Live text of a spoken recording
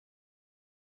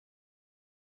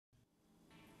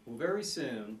Well, very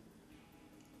soon,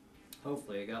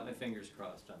 hopefully, I got my fingers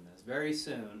crossed on this, very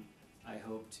soon I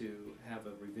hope to have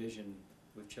a revision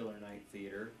with Chiller Night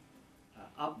Theater,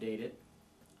 update it,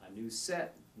 a new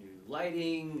set, new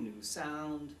lighting, new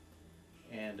sound,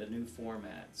 and a new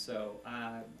format. So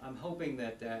I'm hoping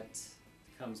that that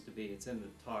comes to be. It's in the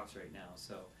talks right now,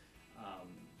 so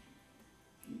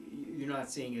you're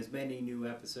not seeing as many new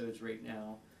episodes right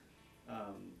now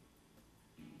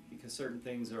because certain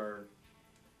things are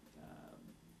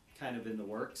kind of in the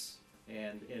works,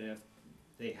 and if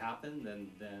they happen,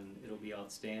 then it'll be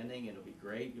outstanding, it'll be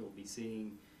great. You'll be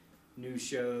seeing new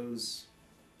shows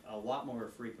a lot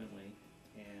more frequently,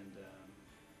 and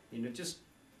you know, just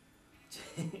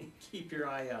keep your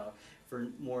eye out for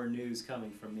more news coming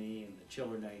from me and the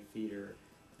Chiller Night Theater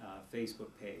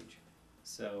Facebook page.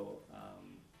 So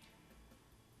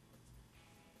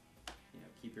you know,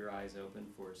 keep your eyes open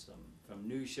for some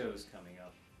new shows coming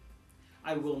up.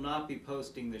 I will not be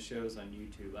posting the shows on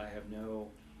YouTube. I have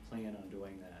no plan on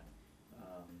doing that.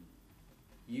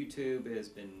 YouTube has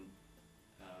been,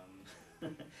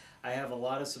 I have a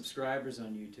lot of subscribers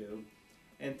on YouTube,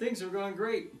 and things were going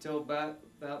great until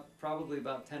probably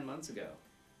about 10 months ago.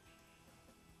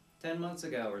 10 months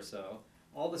ago or so,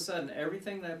 all of a sudden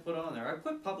everything that I put on there, I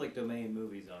put public domain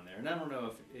movies on there, and I don't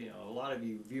know if, you know, a lot of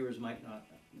you viewers might not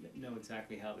know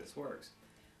exactly how this works.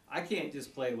 I can't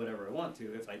just play whatever I want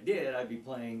to. If I did, I'd be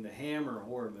playing the Hammer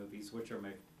horror movies, which are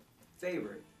my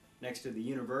favorite, next to the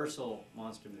Universal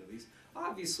monster movies.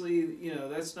 Obviously, you know,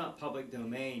 that's not public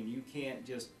domain. You can't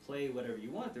just play whatever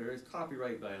you want. There's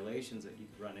copyright violations that you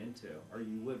could run into, or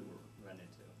you would run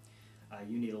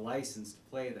into. You need a license to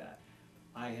play that.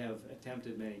 I have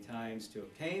attempted many times to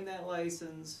obtain that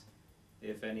license.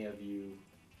 If any of you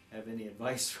have any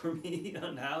advice for me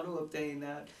on how to obtain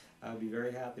that, I'd be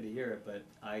very happy to hear it. But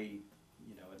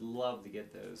you know, I'd love to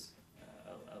get those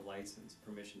a license,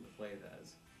 permission to play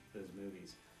those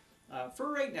movies.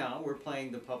 For right now, we're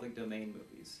playing the public domain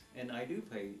movies, and I do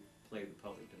play the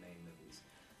public domain movies.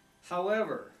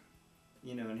 However,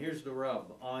 you know, and here's the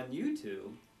rub: on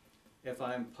YouTube, if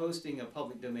I'm posting a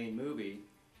public domain movie,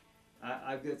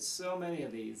 I've got so many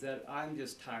of these that I'm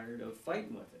just tired of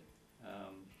fighting with it.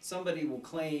 Somebody will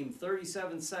claim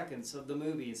 37 seconds of the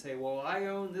movie and say, well, I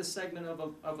own this segment of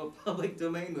a public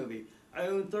domain movie. I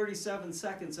own 37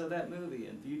 seconds of that movie.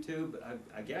 And YouTube,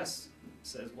 I guess,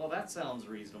 says, well, that sounds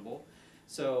reasonable.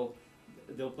 So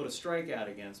they'll put a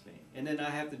strikeout against me. And then I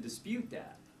have to dispute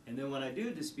that. And then when I do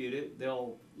dispute it,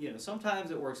 they'll, you know, sometimes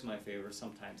it works in my favor,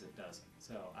 sometimes it doesn't.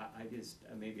 So I just,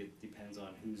 maybe it depends on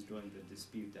who's doing the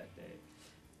dispute that day.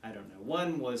 I don't know.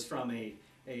 One was from a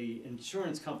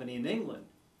insurance company in England.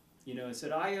 You know, it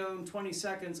said, I own 20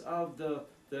 seconds of the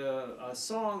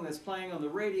song that's playing on the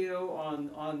radio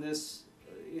on this,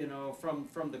 you know,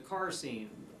 from the car scene.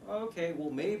 Okay,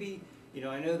 well maybe, you know,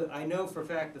 I know for a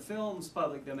fact the film's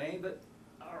public domain, but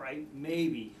all right,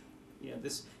 maybe. You know,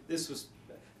 this was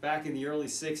back in the early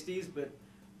 60s, but,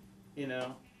 you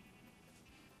know,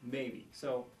 maybe.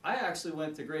 So I actually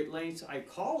went to great lengths. I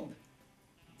called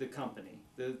the company,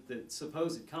 the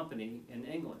supposed company in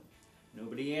England.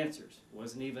 Nobody answers. It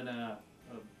wasn't even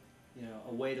you know,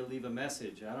 a way to leave a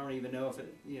message. I don't even know if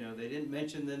it, you know, they didn't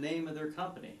mention the name of their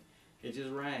company. It just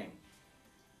rang.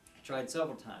 I tried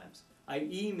several times. I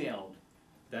emailed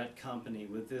that company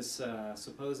with this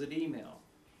supposed email.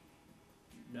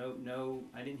 No,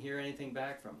 I didn't hear anything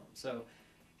back from them. So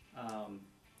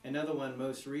another one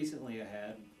most recently I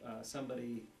had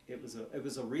somebody. It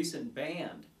was a recent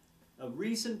band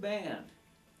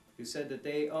who said that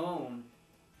they own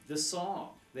this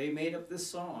song. They made up this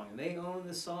song, and they own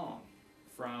this song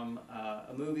from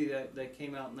a movie that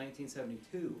came out in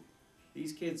 1972.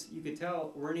 These kids, you could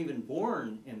tell, weren't even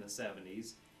born in the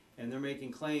 70s, and they're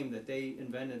making claim that they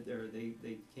invented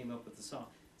they came up with the song.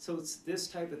 So it's this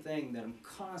type of thing that I'm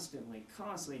constantly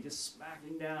just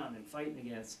smacking down and fighting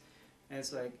against. And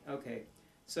it's like, okay,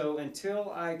 so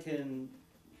until I can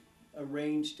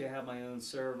arrange to have my own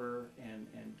server and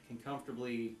can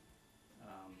comfortably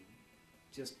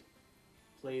just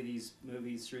play these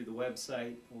movies through the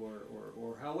website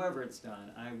or however it's done,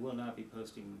 I will not be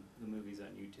posting the movies on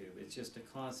YouTube. It's just a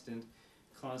constant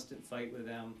fight with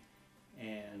them,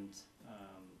 and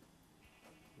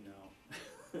you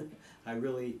know, I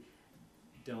really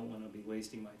don't want to be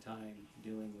wasting my time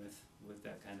dealing with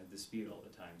that kind of dispute all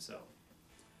the time. So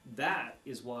that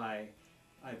is why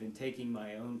I've been taking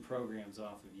my own programs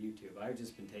off of YouTube. I've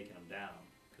just been taking them down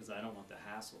because I don't want the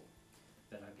hassle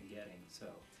that I've been getting. So,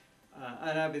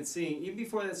 and I've been seeing, even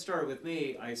before that started with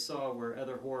me, I saw where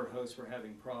other horror hosts were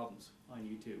having problems on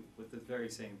YouTube with the very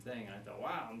same thing. And I thought,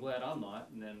 wow, I'm glad I'm not.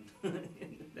 And then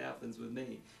it happens with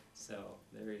me. So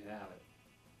there you have it.